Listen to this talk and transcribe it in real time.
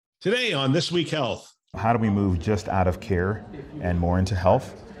Today on This Week Health. How do we move just out of care and more into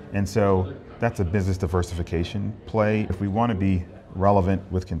health? And so that's a business diversification play. If we want to be relevant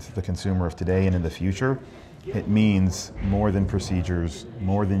with the consumer of today and in the future, it means more than procedures,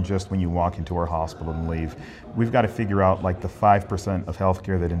 more than just when you walk into our hospital and leave. We've got to figure out like the 5% of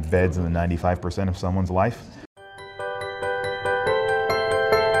healthcare that embeds in the 95% of someone's life.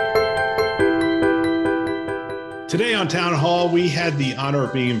 Today on Town Hall, we had the honor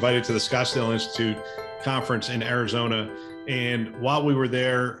of being invited to the Scottsdale Institute conference in Arizona. And while we were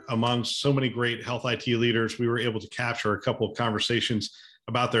there, among so many great health IT leaders, we were able to capture a couple of conversations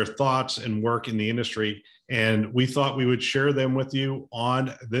about their thoughts and work in the industry. And we thought we would share them with you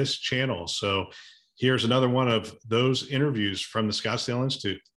on this channel. So here's another one of those interviews from the Scottsdale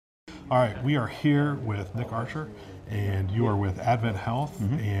Institute. All right, we are here with Nick Archer, and you are with Advent Health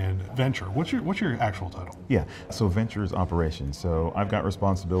and Venture. What's your actual title? Yeah, so Venture's operations. So I've got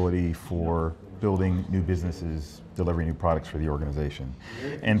responsibility for building new businesses, delivering new products for the organization,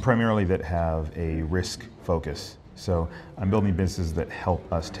 and primarily that have a risk focus. So I'm building businesses that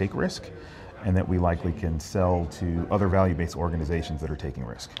help us take risk and that we likely can sell to other value-based organizations that are taking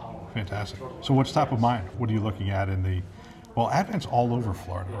risk. Fantastic. So what's top of mind? What are you looking at well, Advent's all over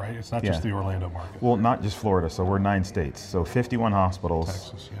Florida, right? It's not just the Orlando market. Well, not just Florida, so we're 9 states. So 51 hospitals,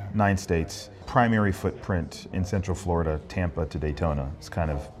 Texas, 9 states, primary footprint in Central Florida, Tampa to Daytona.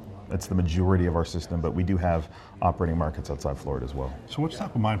 It's the majority of our system, but we do have operating markets outside Florida as well. So what's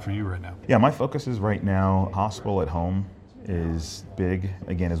top of mind for you right now? Yeah, my focus is right now, hospital at home is big,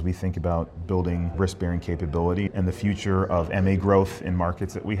 again, as we think about building risk-bearing capability and the future of MA growth in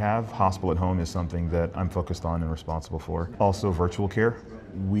markets that we have. Hospital at home is something that I'm focused on and responsible for. Also virtual care.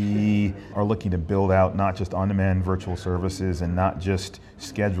 We are looking to build out not just on-demand virtual services and not just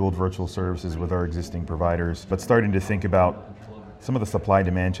scheduled virtual services with our existing providers, but starting to think about some of the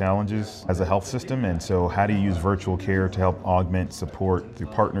supply-demand challenges as a health system, and so how do you use virtual care to help augment support through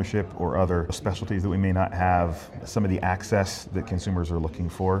partnership or other specialties that we may not have, some of the access that consumers are looking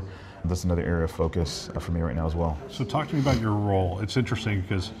for. That's another area of focus for me right now as well. So talk to me about your role. It's interesting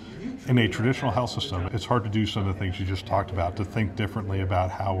because in a traditional health system, it's hard to do some of the things you just talked about, to think differently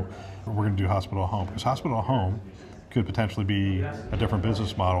about how we're going to do hospital at home. Because hospital at home could potentially be a different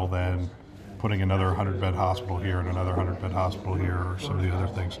business model than putting another 100-bed hospital here and another 100-bed hospital here, or some of the other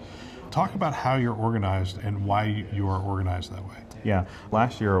things. Talk about how you're organized and why you are organized that way. Yeah,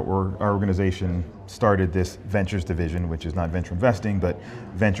 last year our organization started this ventures division, which is not venture investing, but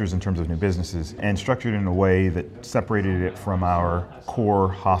ventures in terms of new businesses, and structured it in a way that separated it from our core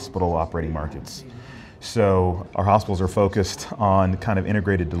hospital operating markets. So our hospitals are focused on kind of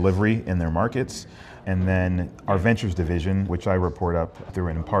integrated delivery in their markets. And then our ventures division, which I report up through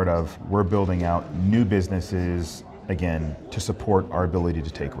and part of, we're building out new businesses, again, to support our ability to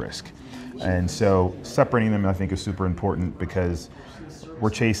take risk. And so separating them, I think, is super important because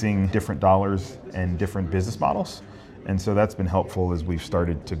we're chasing different dollars and different business models. And so that's been helpful as we've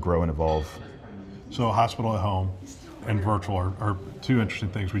started to grow and evolve. So hospital at home and virtual are two interesting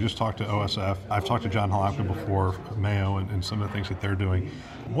things. We just talked to OSF. I've talked to John Holopka before, Mayo, and some of the things that they're doing.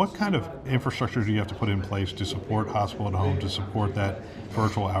 What kind of infrastructure do you have to put in place to support hospital at home, to support that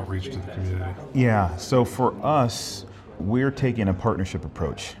virtual outreach to the community? Yeah, so for us, we're taking a partnership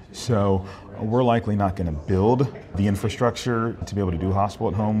approach. So we're likely not going to build the infrastructure to be able to do hospital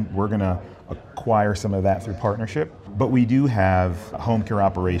at home. We're going to acquire some of that through partnership. But we do have home care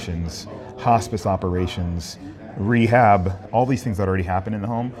operations, hospice operations, rehab, all these things that already happen in the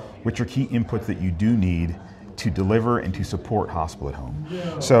home, which are key inputs that you do need to deliver and to support hospital at home.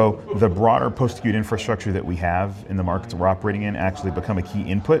 So the broader post-acute infrastructure that we have in the markets we're operating in actually become a key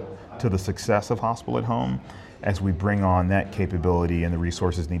input to the success of hospital at home as we bring on that capability and the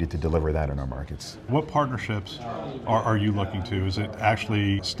resources needed to deliver that in our markets. What partnerships are you looking to? Is it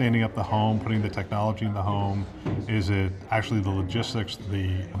actually standing up the home, putting the technology in the home? Is it actually the logistics,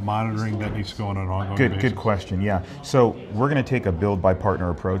 the monitoring that needs to go on an ongoing basis? Good question, yeah. So we're going to take a build by partner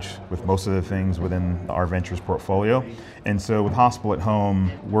approach with most of the things within our ventures portfolio. And so with hospital at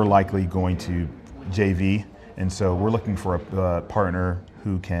home, we're likely going to JV. And so we're looking for a partner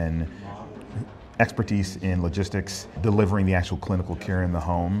who can expertise in logistics, delivering the actual clinical care in the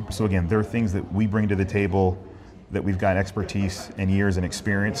home. So again, there are things that we bring to the table that we've got expertise and years and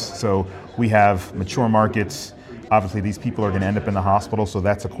experience. So we have mature markets. Obviously, these people are going to end up in the hospital, so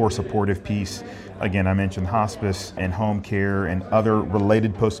that's a core supportive piece. Again, I mentioned hospice and home care and other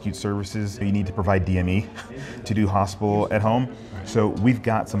related post-acute services. You need to provide DME to do hospital at home. So we've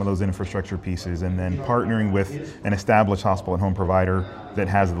got some of those infrastructure pieces, and then partnering with an established hospital at home provider that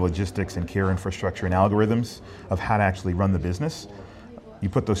has the logistics and care infrastructure and algorithms of how to actually run the business. You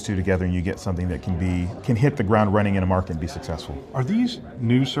put those two together and you get something that can hit the ground running in a market and be successful. Are these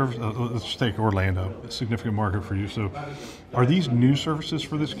new services, let's just take Orlando, a significant market for you. So are these new services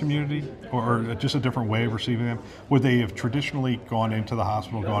for this community or just a different way of receiving them? Would they have traditionally gone into the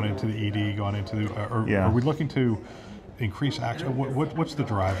hospital, gone into the ED, gone into the, are we looking to increase access? What's the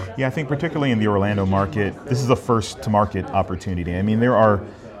driver? Yeah, I think particularly in the Orlando market, this is a first to market opportunity. I mean, there are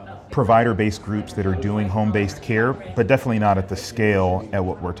provider-based groups that are doing home-based care, but definitely not at the scale at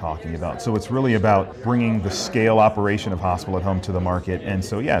what we're talking about. So it's really about bringing the scale operation of hospital at home to the market. And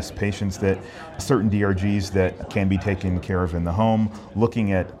so yes, patients that, certain DRGs that can be taken care of in the home,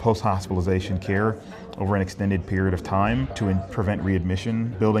 looking at post-hospitalization care over an extended period of time to prevent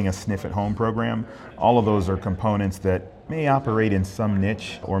readmission, building a SNF at home program. All of those are components that may operate in some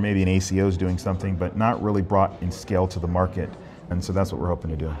niche, or maybe an ACO is doing something, but not really brought in scale to the market. And so that's what we're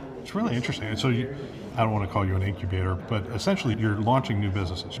hoping to do. It's really interesting. And so I don't want to call you an incubator, but essentially you're launching new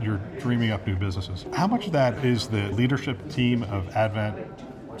businesses. You're dreaming up new businesses. How much of that is the leadership team of Advent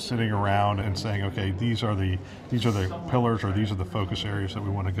sitting around and saying, okay, these are the pillars or these are the focus areas that we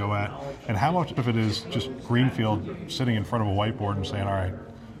want to go at? And how much of it is just greenfield sitting in front of a whiteboard and saying, all right,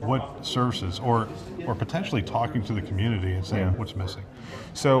 what services, or potentially talking to the community and saying what's missing?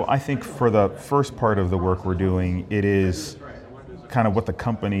 So I think for the first part of the work we're doing, it is kind of what the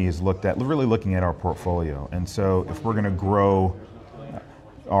company has looked at, really looking at our portfolio. And so if we're going to grow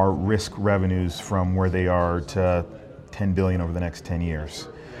our risk revenues from where they are to 10 billion over the next 10 years,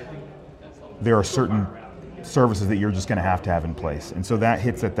 there are certain services that you're just going to have in place. And so that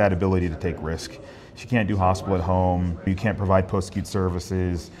hits at that ability to take risk. If you can't do hospital at home, you can't provide post-acute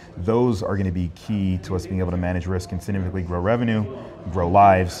services, those are going to be key to us being able to manage risk and significantly grow revenue, grow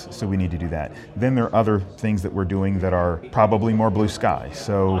lives, so we need to do that. Then there are other things that we're doing that are probably more blue sky.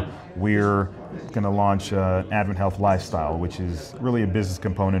 So we're going to launch Advent Health Lifestyle, which is really a business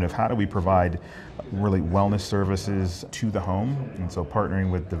component of how do we provide really wellness services to the home, and so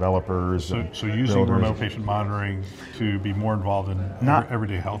partnering with developers. So using builders. Remote patient monitoring to be more involved in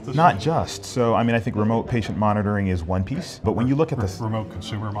everyday health? Not just. So I mean, I think remote patient monitoring is one piece, but when you look at this... Remote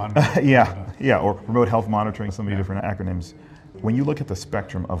consumer monitoring? yeah, or remote health monitoring, so many different acronyms. When you look at the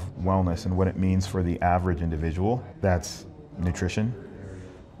spectrum of wellness and what it means for the average individual, that's nutrition,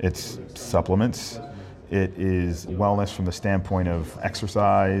 it's supplements, it is wellness from the standpoint of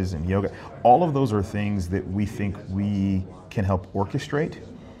exercise and yoga. All of those are things that we think we can help orchestrate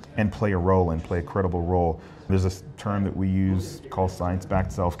and play a role in, play a credible role. There's a term that we use called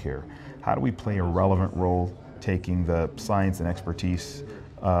science-backed self-care. How do we play a relevant role taking the science and expertise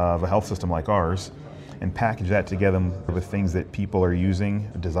of a health system like ours and package that together with things that people are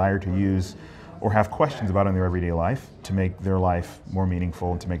using, desire to use, or have questions about in their everyday life to make their life more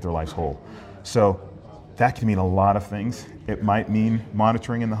meaningful and to make their lives whole. So that can mean a lot of things. It might mean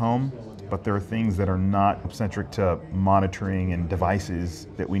monitoring in the home, but there are things that are not centric to monitoring and devices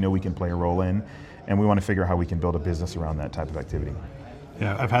that we know we can play a role in, and we want to figure out how we can build a business around that type of activity.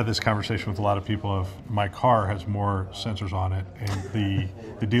 Yeah, I've had this conversation with a lot of people of my car has more sensors on it, and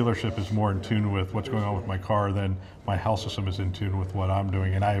the dealership is more in tune with what's going on with my car than my health system is in tune with what I'm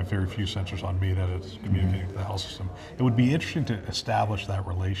doing, and I have very few sensors on me that is communicating with the health system. It would be interesting to establish that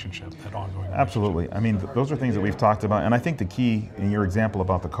relationship, that ongoing relationship. Absolutely. I mean, those are things that we've talked about, and I think the key in your example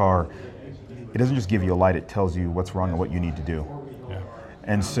about the car, it doesn't just give you a light, it tells you what's wrong and what you need to do. Yeah.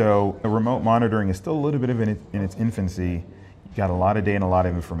 And so the remote monitoring is still a little bit of in its infancy. You've got a lot of data and a lot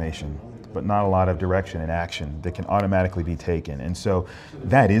of information, but not a lot of direction and action that can automatically be taken. And so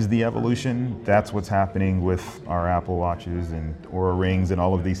that is the evolution. That's what's happening with our Apple Watches and Oura Rings and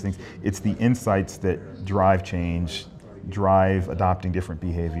all of these things. It's the insights that drive change, drive adopting different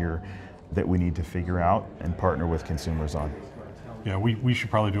behavior that we need to figure out and partner with consumers on. Yeah, we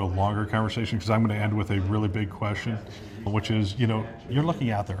should probably do a longer conversation because I'm going to end with a really big question, which is, you're looking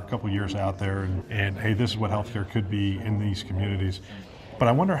out there, a couple of years out there, and hey, this is what healthcare could be in these communities. But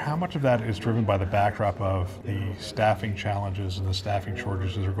I wonder how much of that is driven by the backdrop of the staffing challenges and the staffing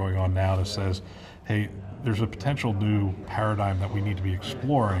shortages that are going on now that says, hey, there's a potential new paradigm that we need to be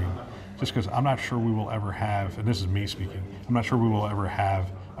exploring, just because I'm not sure we will ever have, and this is me speaking, I'm not sure we will ever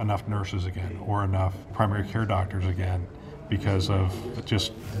have enough nurses again or enough primary care doctors again, because of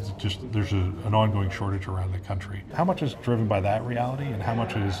just there's an ongoing shortage around the country. How much is driven by that reality, and how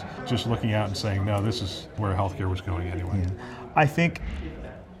much is just looking out and saying, no, this is where healthcare was going anyway? Yeah. I think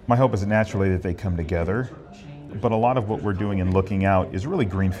my hope is naturally that they come together, but a lot of what we're doing and looking out is really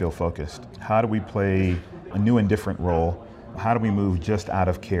greenfield focused. How do we play a new and different role? How do we move just out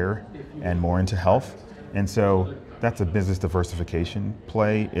of care and more into health? And so that's a business diversification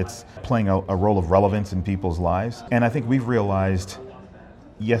play. It's playing a role of relevance in people's lives. And I think we've realized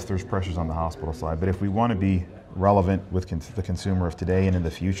yes, there's pressures on the hospital side, but if we want to be relevant with the consumer of today and in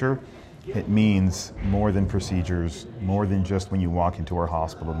the future, it means more than procedures, more than just when you walk into our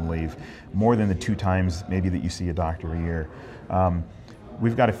hospital and leave, more than the 2 times maybe that you see a doctor a year.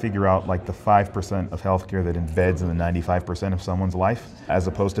 We've got to figure out like the 5% of healthcare that embeds in the 95% of someone's life, as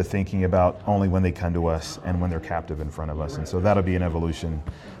opposed to thinking about only when they come to us and when they're captive in front of us. And so that'll be an evolution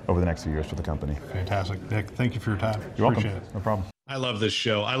over the next few years for the company. Fantastic. Nick, thank you for your time. You're Appreciate welcome. it. No problem. I love this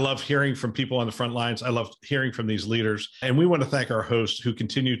show. I love hearing from people on the front lines. I love hearing from these leaders. And we want to thank our hosts who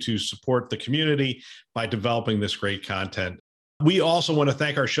continue to support the community by developing this great content. We also want to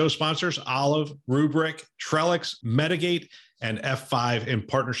thank our show sponsors, Olive, Rubric, Trellix, Medigate, and F5 in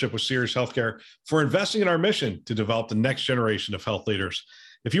partnership with Sirius Healthcare for investing in our mission to develop the next generation of health leaders.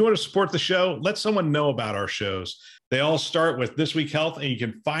 If you want to support the show, let someone know about our shows. They all start with This Week Health, and you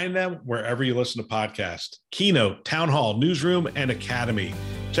can find them wherever you listen to podcasts. Keynote, Town Hall, Newsroom, and Academy.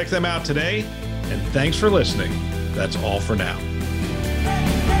 Check them out today, and thanks for listening. That's all for now.